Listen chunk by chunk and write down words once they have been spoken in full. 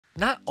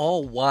Not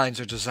all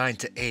wines are designed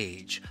to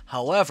age.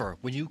 However,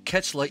 when you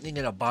catch lightning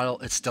in a bottle,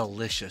 it's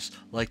delicious.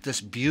 Like this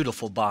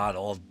beautiful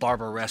bottle of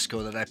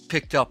Barbaresco that I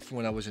picked up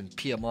when I was in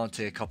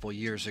Piemonte a couple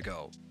years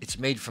ago. It's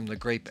made from the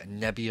grape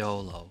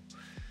Nebbiolo.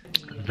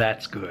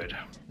 That's good.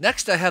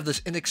 Next, I have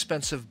this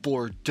inexpensive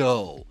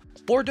Bordeaux.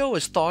 Bordeaux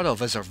is thought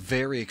of as a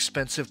very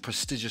expensive,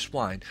 prestigious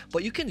wine,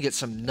 but you can get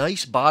some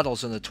nice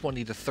bottles in the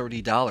 $20 to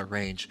 $30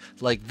 range,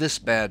 like this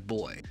bad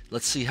boy.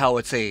 Let's see how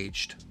it's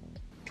aged.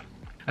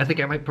 I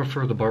think I might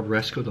prefer the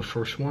Barbaresco, the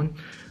first one,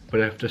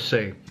 but I have to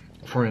say,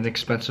 for an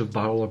expensive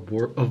bottle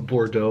of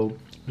Bordeaux,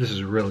 this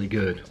is really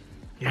good.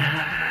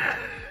 Yeah.